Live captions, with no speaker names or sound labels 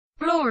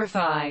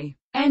glorify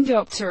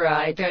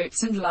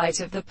endopteroidotes and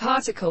light of the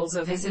particles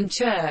of his and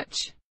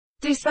church,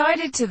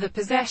 decided to the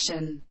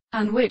possession,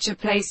 and which are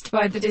placed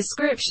by the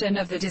description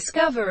of the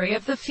discovery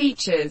of the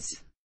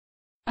features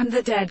and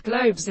the dead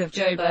globes of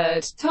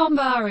Joubert,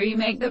 Tombari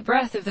make the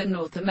breath of the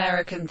North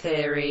American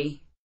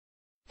theory.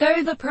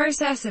 Though the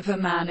process of a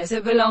man is a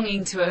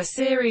belonging to a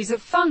series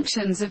of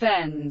functions of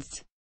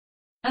ends,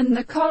 and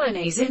the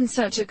colonies in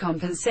such a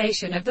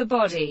compensation of the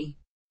body,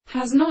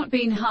 has not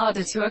been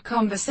harder to a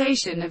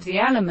conversation of the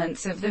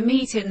elements of the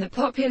meat in the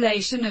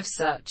population of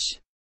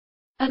such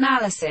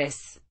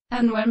analysis.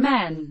 And when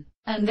men,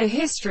 and the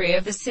history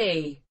of the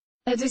sea,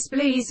 are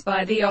displeased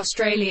by the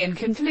Australian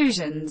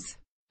conclusions,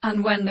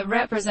 and when the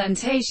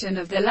representation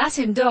of the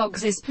Latin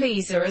dogs is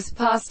pleaser as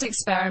past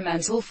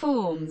experimental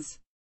forms,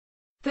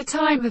 the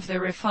time of the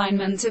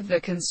refinement of the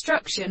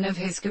construction of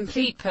his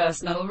complete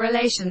personal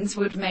relations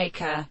would make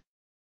a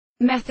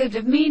method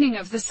of meaning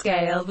of the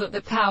scale that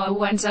the power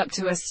went up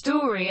to a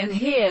story, and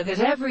here that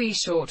every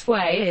short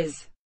way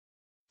is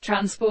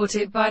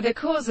transported by the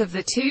cause of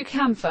the two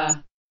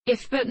camphor,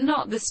 if but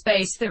not the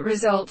space that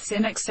results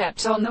in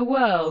except on the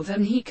world,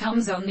 and he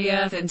comes on the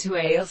earth into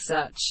ale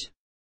such.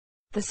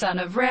 The son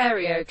of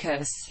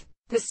Rariocus,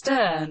 the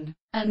stern,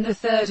 and the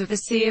third of the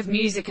sea of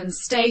music and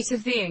state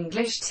of the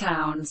English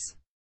towns,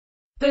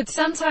 but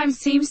sometimes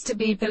seems to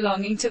be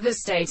belonging to the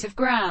state of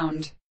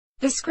ground.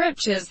 The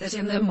scriptures that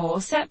in the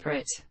more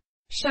separate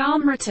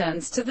charm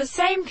returns to the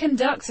same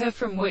conductor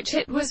from which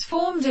it was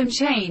formed and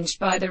changed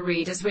by the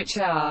readers, which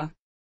are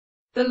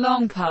the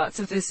long parts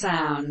of the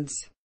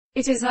sounds.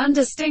 It is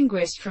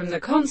undistinguished from the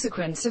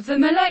consequence of the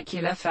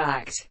molecular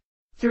fact.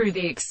 Through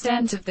the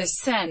extent of this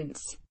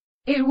sense,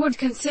 it would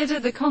consider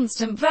the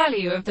constant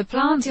value of the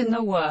plant in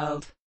the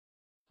world,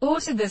 or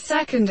to the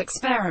second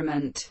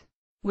experiment,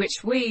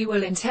 which we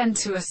will intend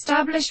to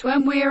establish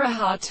when we are a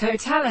hard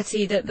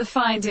totality, that the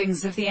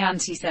findings of the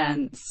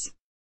antisense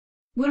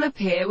will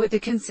appear with the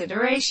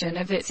consideration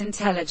of its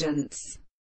intelligence.